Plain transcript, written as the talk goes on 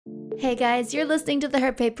Hey guys, you're listening to the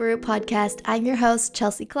Her Paper Route podcast. I'm your host,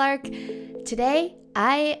 Chelsea Clark. Today,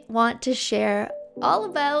 I want to share all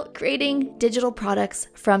about creating digital products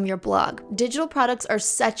from your blog. Digital products are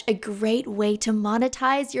such a great way to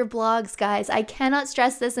monetize your blogs, guys. I cannot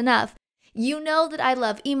stress this enough. You know that I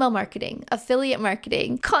love email marketing, affiliate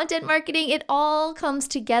marketing, content marketing. It all comes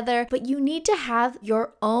together, but you need to have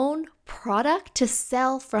your own product to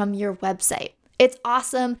sell from your website. It's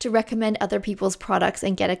awesome to recommend other people's products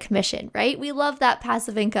and get a commission, right? We love that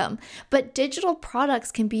passive income, but digital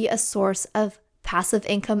products can be a source of passive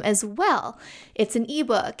income as well. It's an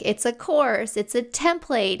ebook, it's a course, it's a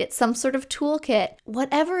template, it's some sort of toolkit.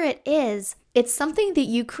 Whatever it is, it's something that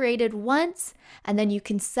you created once and then you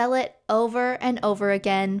can sell it over and over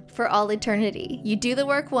again for all eternity. You do the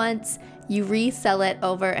work once, you resell it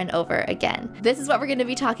over and over again. This is what we're going to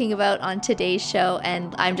be talking about on today's show,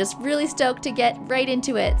 and I'm just really stoked to get right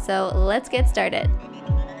into it. So let's get started.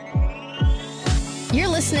 You're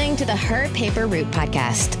listening to the Her Paper Route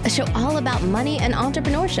podcast, a show all about money and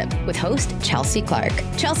entrepreneurship with host Chelsea Clark.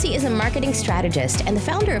 Chelsea is a marketing strategist and the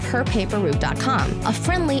founder of HerPaperRoute.com, a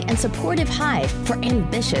friendly and supportive hive for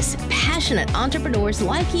ambitious, passionate entrepreneurs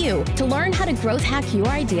like you to learn how to growth hack your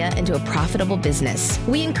idea into a profitable business.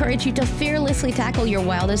 We encourage you to fearlessly tackle your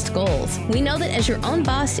wildest goals. We know that as your own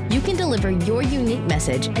boss, you can deliver your unique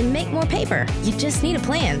message and make more paper. You just need a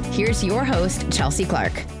plan. Here's your host, Chelsea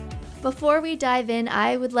Clark. Before we dive in,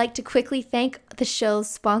 I would like to quickly thank the show's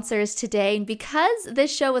sponsors today. And because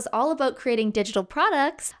this show is all about creating digital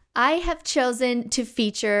products, I have chosen to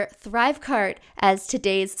feature Thrivecart as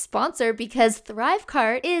today's sponsor because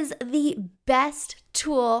Thrivecart is the best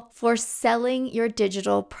tool for selling your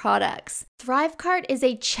digital products. Thrivecart is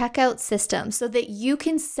a checkout system so that you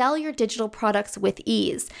can sell your digital products with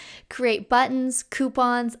ease. Create buttons,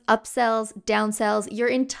 coupons, upsells, downsells. Your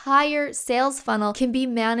entire sales funnel can be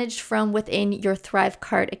managed from within your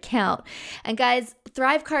Thrivecart account. And guys,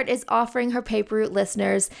 Thrivecart is offering Her Paper Route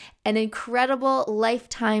listeners an incredible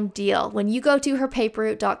lifetime deal. When you go to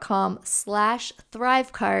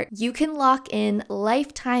herpaperroute.com/Thrivecart, you can lock in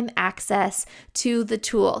lifetime access to the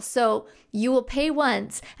tool. So you will pay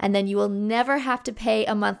once and then you will never have to pay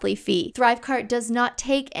a monthly fee. Thrivecart does not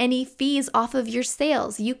take any fees off of your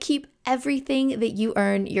sales. You keep everything that you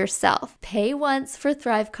earn yourself. Pay once for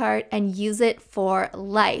Thrivecart and use it for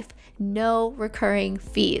life. No recurring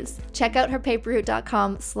fees. Check out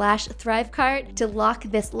herpaperroute.com/Thrivecart to lock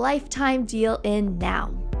this lifetime deal in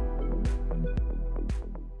now.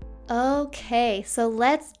 Okay, so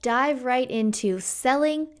let's dive right into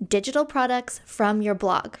selling digital products from your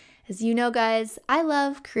blog. As you know, guys, I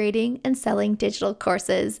love creating and selling digital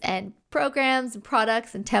courses and programs and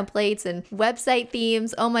products and templates and website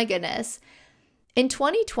themes. Oh my goodness. In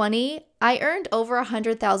 2020, I earned over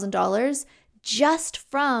 $100,000 just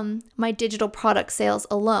from my digital product sales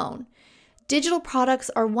alone. Digital products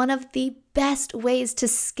are one of the best ways to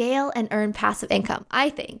scale and earn passive income, I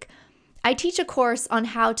think. I teach a course on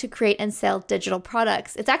how to create and sell digital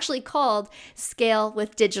products. It's actually called Scale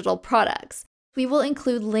with Digital Products. We will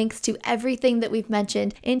include links to everything that we've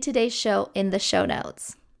mentioned in today's show in the show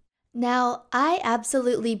notes. Now, I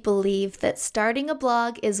absolutely believe that starting a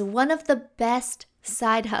blog is one of the best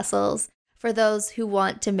side hustles for those who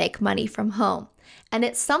want to make money from home. And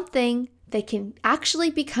it's something that can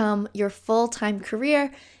actually become your full-time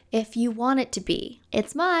career if you want it to be.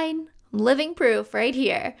 It's mine. Living proof right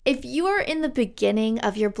here. If you are in the beginning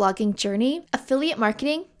of your blogging journey, affiliate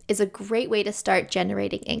marketing is a great way to start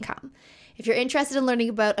generating income. If you're interested in learning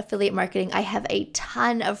about affiliate marketing, I have a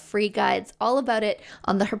ton of free guides all about it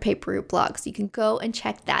on the Her Paper Route blog, so you can go and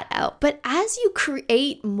check that out. But as you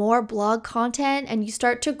create more blog content and you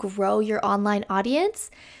start to grow your online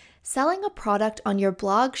audience, selling a product on your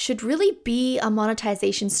blog should really be a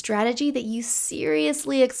monetization strategy that you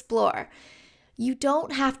seriously explore. You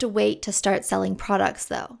don't have to wait to start selling products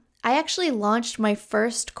though. I actually launched my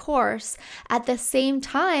first course at the same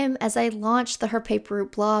time as I launched the Her Paper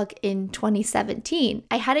Route blog in 2017.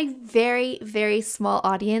 I had a very, very small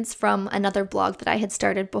audience from another blog that I had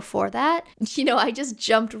started before that. I just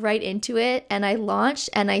jumped right into it and I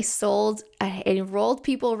launched and I sold. I enrolled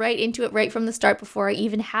people right into it right from the start before I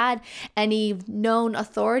even had any known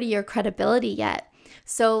authority or credibility yet.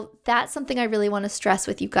 So that's something I really want to stress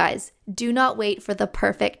with you guys. Do not wait for the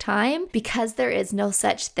perfect time because there is no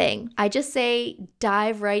such thing. I just say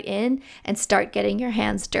dive right in and start getting your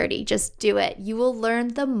hands dirty. Just do it. You will learn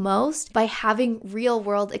the most by having real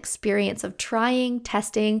world experience of trying,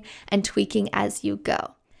 testing, and tweaking as you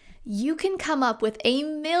go. You can come up with a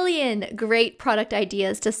million great product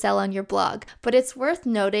ideas to sell on your blog, but it's worth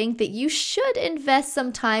noting that you should invest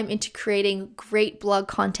some time into creating great blog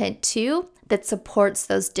content too that supports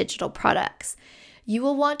those digital products. You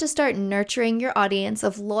will want to start nurturing your audience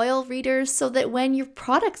of loyal readers so that when your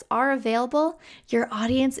products are available, your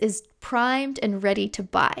audience is primed and ready to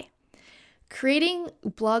buy. Creating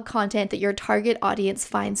blog content that your target audience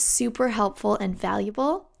finds super helpful and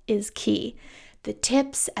valuable is key. The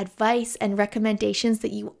tips, advice, and recommendations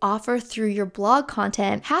that you offer through your blog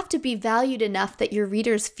content have to be valued enough that your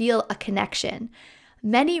readers feel a connection.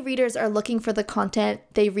 Many readers are looking for the content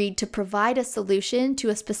they read to provide a solution to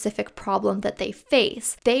a specific problem that they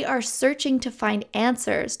face. They are searching to find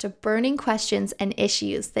answers to burning questions and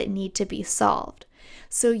issues that need to be solved.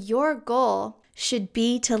 So your goal should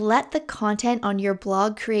be to let the content on your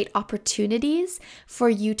blog create opportunities for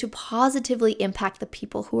you to positively impact the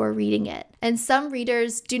people who are reading it. And some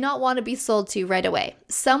readers do not want to be sold to right away.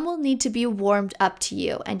 Some will need to be warmed up to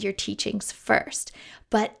you and your teachings first.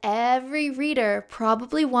 But every reader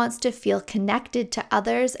probably wants to feel connected to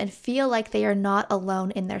others and feel like they are not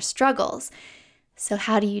alone in their struggles. So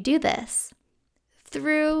how do you do this?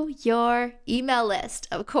 Through your email list,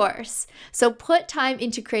 of course. So put time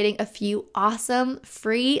into creating a few awesome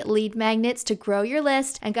free lead magnets to grow your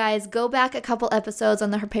list. And guys, go back a couple episodes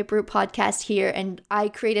on the Her Paper Route podcast here, and I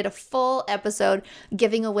created a full episode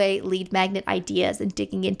giving away lead magnet ideas and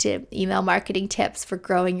digging into email marketing tips for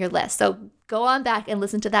growing your list. So go on back and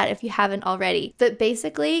listen to that if you haven't already. But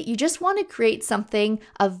basically, you just want to create something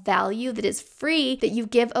of value that is free that you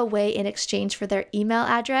give away in exchange for their email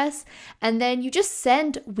address. And then you just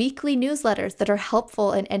send weekly newsletters that are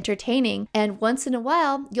helpful and entertaining. And once in a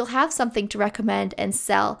while, you'll have something to recommend and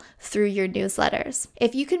sell through your newsletters.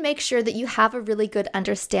 If you can make sure that you have a really good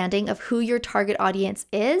understanding of who your target audience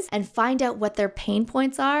is and find out what their pain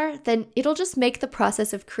points are, then it'll just make the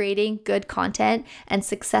process of creating good content and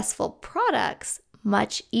successful products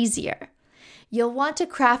much easier. You'll want to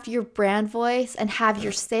craft your brand voice and have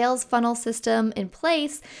your sales funnel system in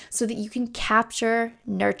place so that you can capture,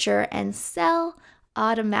 nurture, and sell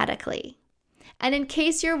automatically. And in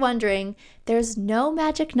case you're wondering, there's no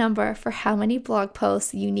magic number for how many blog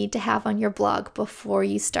posts you need to have on your blog before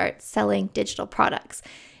you start selling digital products.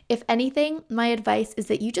 If anything, my advice is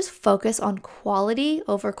that you just focus on quality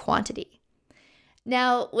over quantity.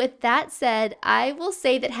 Now, with that said, I will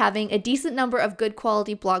say that having a decent number of good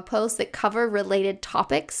quality blog posts that cover related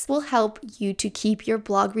topics will help you to keep your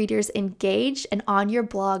blog readers engaged and on your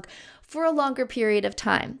blog for a longer period of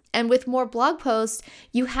time. And with more blog posts,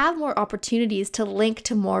 you have more opportunities to link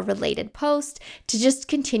to more related posts to just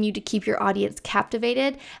continue to keep your audience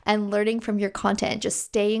captivated and learning from your content, just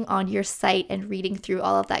staying on your site and reading through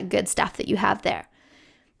all of that good stuff that you have there.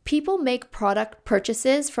 People make product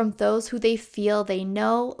purchases from those who they feel they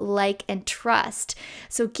know, like, and trust.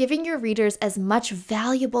 So giving your readers as much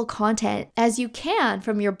valuable content as you can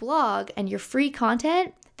from your blog and your free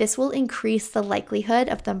content, this will increase the likelihood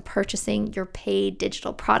of them purchasing your paid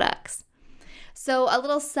digital products. So a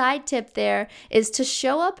little side tip there is to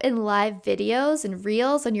show up in live videos and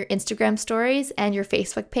reels on your Instagram stories and your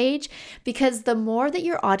Facebook page, because the more that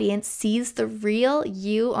your audience sees the real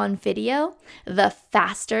you on video, the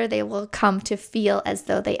faster they will come to feel as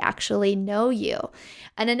though they actually know you.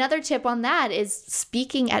 And another tip on that is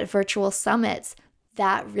speaking at virtual summits.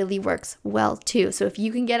 That really works well too. So if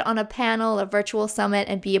you can get on a panel, a virtual summit,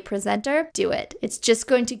 and be a presenter, do it. It's just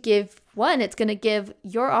going to give it's going to give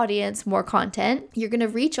your audience more content. You're going to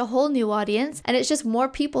reach a whole new audience, and it's just more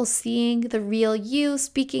people seeing the real you,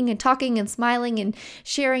 speaking and talking and smiling and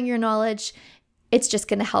sharing your knowledge. It's just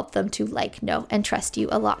going to help them to like, know, and trust you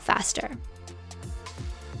a lot faster.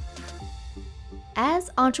 As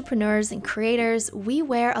entrepreneurs and creators, we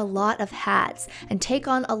wear a lot of hats and take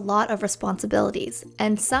on a lot of responsibilities.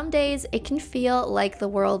 And some days it can feel like the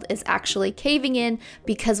world is actually caving in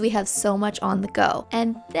because we have so much on the go.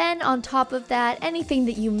 And then on top of that, anything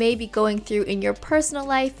that you may be going through in your personal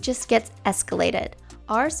life just gets escalated.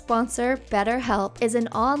 Our sponsor, BetterHelp, is an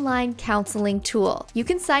online counseling tool. You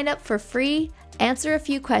can sign up for free, answer a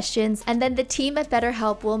few questions, and then the team at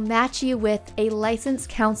BetterHelp will match you with a licensed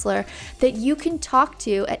counselor that you can talk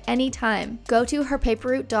to at any time. Go to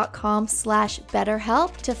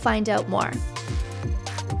herpaperroute.com/BetterHelp to find out more.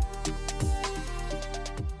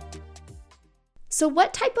 So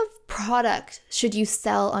what type of product should you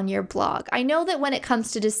sell on your blog? I know that when it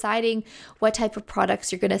comes to deciding what type of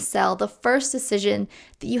products you're going to sell, the first decision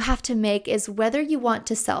that you have to make is whether you want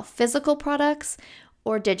to sell physical products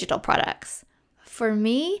or digital products. For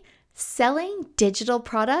me, selling digital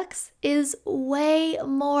products is way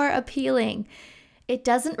more appealing. it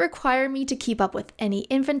doesn't require me to keep up with any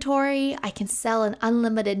inventory. I can sell an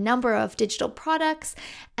unlimited number of digital products,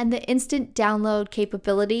 and the instant download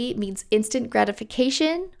capability means instant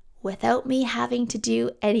gratification without me having to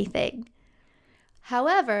do anything.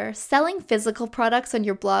 However, selling physical products on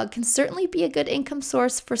your blog can certainly be a good income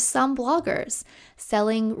source for some bloggers.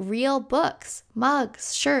 Selling real books,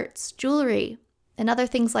 mugs, shirts, jewelry, and other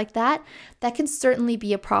things like that can certainly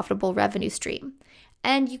be a profitable revenue stream.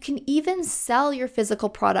 And you can even sell your physical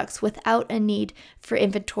products without a need for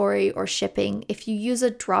inventory or shipping if you use a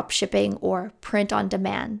drop shipping or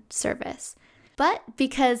print-on-demand service. But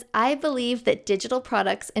because I believe that digital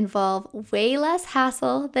products involve way less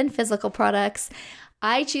hassle than physical products,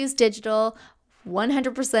 I choose digital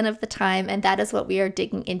 100% of the time, and that is what we are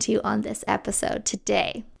digging into on this episode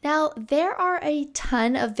today. Now, there are a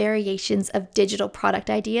ton of variations of digital product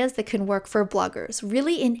ideas that can work for bloggers,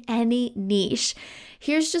 really in any niche.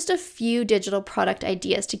 Here's just a few digital product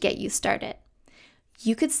ideas to get you started.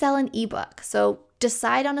 You could sell an ebook, so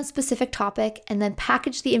decide on a specific topic and then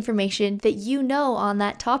package the information that you know on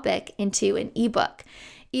that topic into an ebook.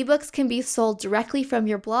 Ebooks can be sold directly from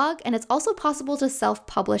your blog, and it's also possible to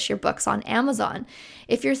self-publish your books on Amazon.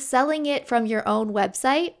 If you're selling it from your own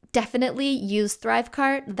website, definitely use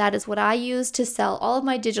Thrivecart. That is what I use to sell all of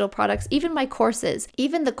my digital products, even my courses.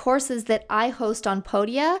 Even the courses that I host on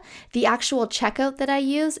Podia, the actual checkout that I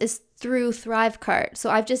use is through Thrivecart. So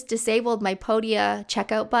I've just disabled my Podia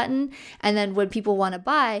checkout button, and then when people want to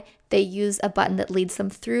buy, they use a button that leads them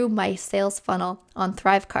through my sales funnel on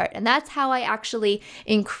Thrivecart. And that's how I actually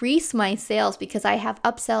increase my sales, because I have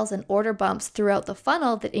upsells and order bumps throughout the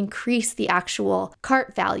funnel that increase the actual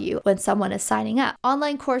cart value when someone is signing up.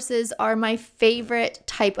 Online courses are my favorite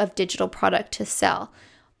type of digital product to sell.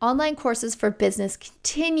 Online courses for business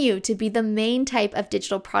continue to be the main type of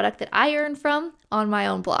digital product that I earn from on my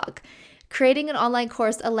own blog. Creating an online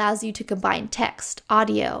course allows you to combine text,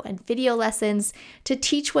 audio, and video lessons to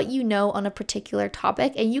teach what you know on a particular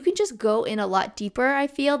topic, and you can just go in a lot deeper, I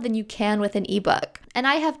feel, than you can with an ebook. And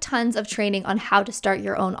I have tons of training on how to start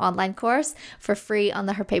your own online course for free on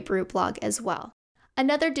the Her Paper Route blog as well.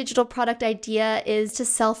 Another digital product idea is to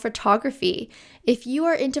sell photography. If you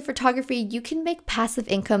are into photography, you can make passive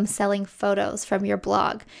income selling photos from your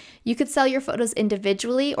blog. You could sell your photos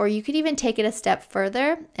individually, or you could even take it a step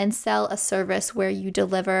further and sell a service where you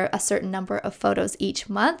deliver a certain number of photos each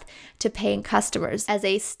month to paying customers as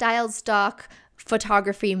a styled stock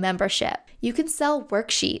photography membership. You can sell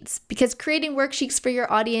worksheets, because creating worksheets for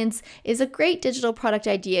your audience is a great digital product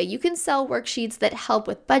idea. You can sell worksheets that help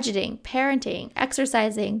with budgeting, parenting,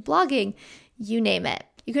 exercising, blogging, you name it.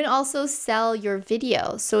 You can also sell your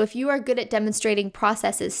videos. So if you are good at demonstrating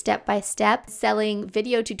processes step by step, selling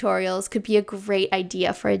video tutorials could be a great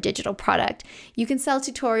idea for a digital product. You can sell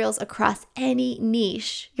tutorials across any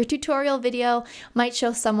niche. Your tutorial video might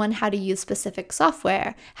show someone how to use specific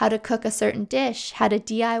software, how to cook a certain dish, how to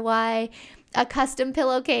DIY a custom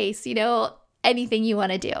pillowcase, anything you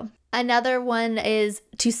want to do. Another one is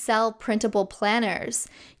to sell printable planners.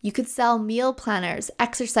 You could sell meal planners,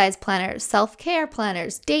 exercise planners, self-care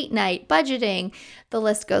planners, date night, budgeting. The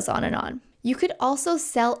list goes on and on. You could also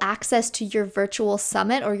sell access to your virtual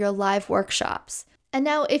summit or your live workshops. And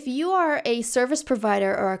now, if you are a service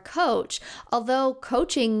provider or a coach, although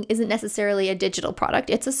coaching isn't necessarily a digital product,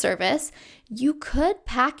 it's a service, you could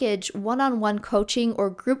package one-on-one coaching or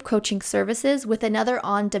group coaching services with another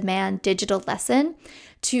on-demand digital lesson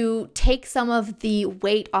to take some of the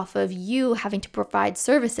weight off of you having to provide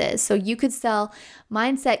services. So you could sell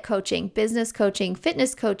mindset coaching, business coaching,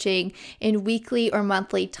 fitness coaching in weekly or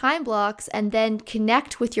monthly time blocks, and then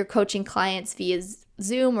connect with your coaching clients via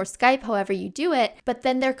Zoom or Skype, however you do it. But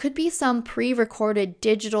then there could be some pre-recorded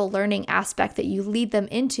digital learning aspect that you lead them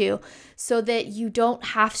into so that you don't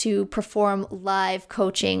have to perform live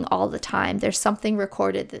coaching all the time. There's something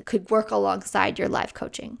recorded that could work alongside your live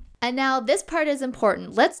coaching. And now this part is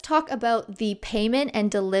important. Let's talk about the payment and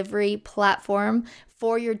delivery platform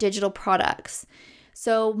for your digital products.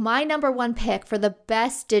 So my number one pick for the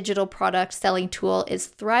best digital product selling tool is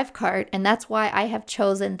Thrivecart, and that's why I have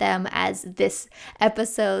chosen them as this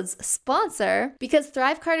episode's sponsor, because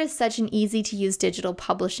Thrivecart is such an easy to use digital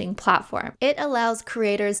publishing platform. It allows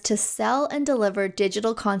creators to sell and deliver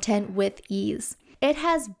digital content with ease. It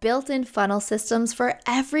has built-in funnel systems for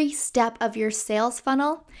every step of your sales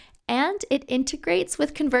funnel, and it integrates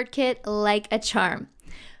with ConvertKit like a charm.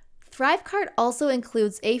 Thrivecart also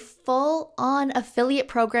includes a full-on affiliate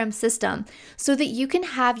program system so that you can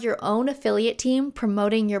have your own affiliate team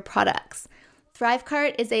promoting your products.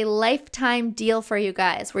 Thrivecart is a lifetime deal for you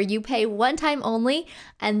guys where you pay one time only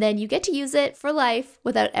and then you get to use it for life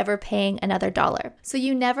without ever paying another dollar. So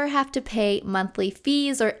you never have to pay monthly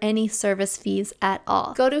fees or any service fees at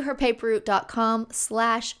all. Go to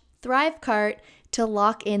herpaperroute.com/Thrivecart to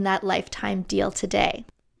lock in that lifetime deal today.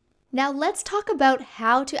 Now let's talk about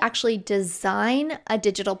how to actually design a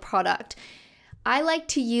digital product. I like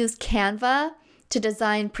to use Canva to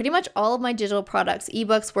design pretty much all of my digital products,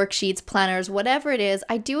 ebooks, worksheets, planners, whatever it is.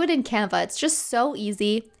 I do it in Canva. It's just so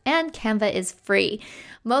easy, and Canva is free.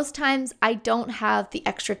 Most times I don't have the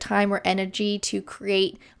extra time or energy to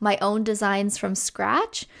create my own designs from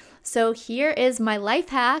scratch. So here is my life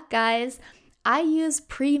hack, guys. I use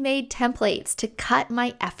pre-made templates to cut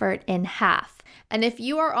my effort in half. And if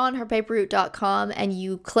you are on herpaperroute.com and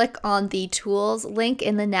you click on the tools link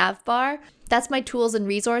in the nav bar, that's my tools and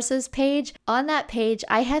resources page. On that page,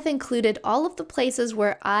 I have included all of the places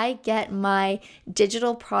where I get my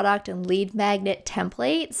digital product and lead magnet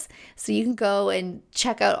templates. So you can go and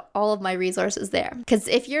check out all of my resources there. Because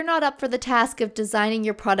if you're not up for the task of designing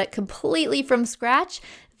your product completely from scratch,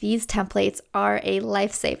 these templates are a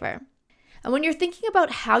lifesaver. And when you're thinking about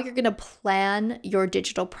how you're going to plan your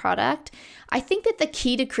digital product, I think that the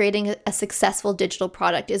key to creating a successful digital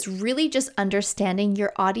product is really just understanding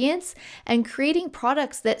your audience and creating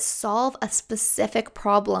products that solve a specific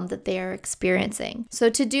problem that they are experiencing. So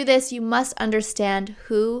to do this, you must understand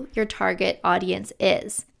who your target audience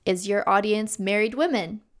is. Is your audience married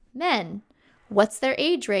women, men? What's their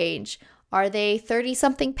age range? Are they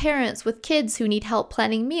 30-something parents with kids who need help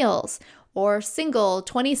planning meals? Or single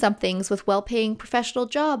 20-somethings with well-paying professional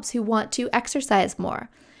jobs who want to exercise more?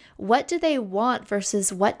 What do they want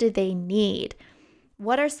versus what do they need?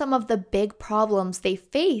 What are some of the big problems they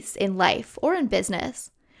face in life or in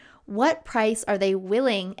business? What price are they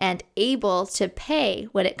willing and able to pay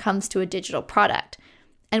when it comes to a digital product?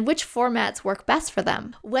 And which formats work best for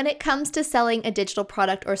them? When it comes to selling a digital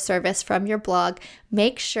product or service from your blog,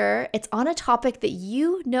 make sure it's on a topic that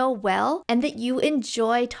you know well and that you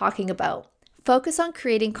enjoy talking about. Focus on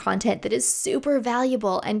creating content that is super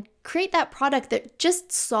valuable and create that product that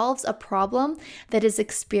just solves a problem that is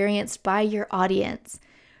experienced by your audience.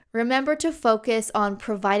 Remember to focus on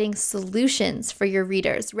providing solutions for your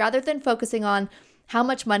readers rather than focusing on how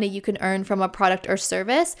much money you can earn from a product or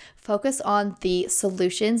service. Focus on the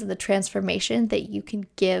solutions and the transformation that you can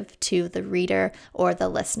give to the reader or the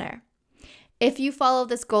listener. If you follow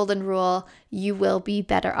this golden rule, you will be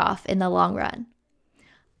better off in the long run.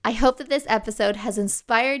 I hope that this episode has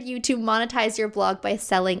inspired you to monetize your blog by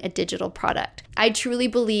selling a digital product. I truly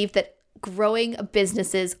believe that growing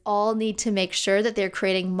businesses all need to make sure that they're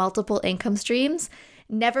creating multiple income streams.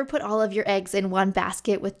 Never put all of your eggs in one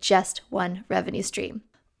basket with just one revenue stream.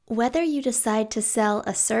 Whether you decide to sell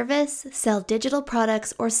a service, sell digital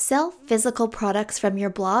products, or sell physical products from your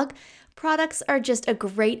blog, products are just a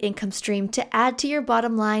great income stream to add to your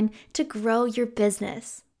bottom line to grow your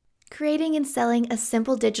business. Creating and selling a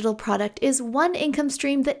simple digital product is one income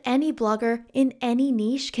stream that any blogger in any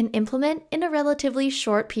niche can implement in a relatively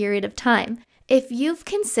short period of time. If you've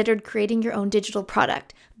considered creating your own digital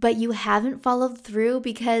product, but you haven't followed through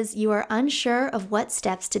because you are unsure of what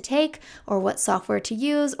steps to take or what software to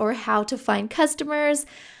use or how to find customers,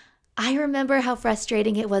 I remember how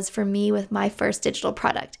frustrating it was for me with my first digital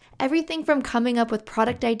product. Everything from coming up with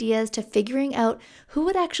product ideas to figuring out who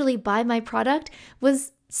would actually buy my product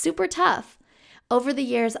was super tough. Over the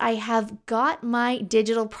years, I have got my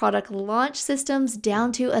digital product launch systems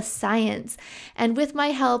down to a science. And with my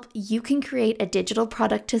help, you can create a digital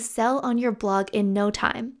product to sell on your blog in no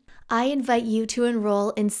time. I invite you to enroll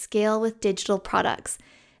in Scale with Digital Products.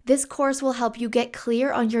 This course will help you get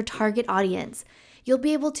clear on your target audience. You'll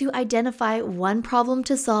be able to identify one problem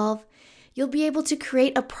to solve. You'll be able to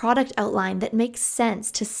create a product outline that makes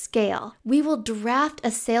sense to scale. We will draft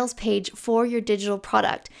a sales page for your digital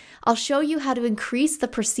product. I'll show you how to increase the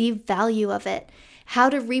perceived value of it, how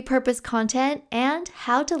to repurpose content, and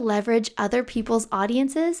how to leverage other people's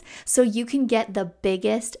audiences so you can get the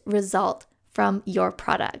biggest result from your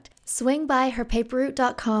product. Swing by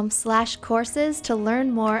herpaperroute.com/courses to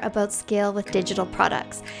learn more about Scale with Digital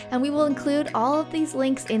Products, and we will include all of these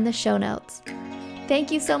links in the show notes.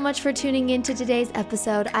 Thank you so much for tuning in to today's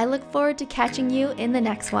episode. I look forward to catching you in the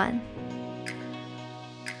next one.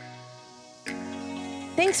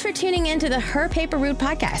 Thanks for tuning in to the Her Paper Route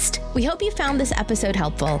podcast. We hope you found this episode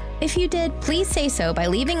helpful. If you did, please say so by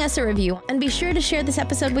leaving us a review and be sure to share this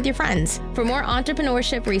episode with your friends. For more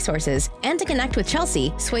entrepreneurship resources and to connect with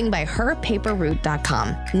Chelsea, swing by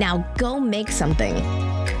herpaperroute.com. Now go make something.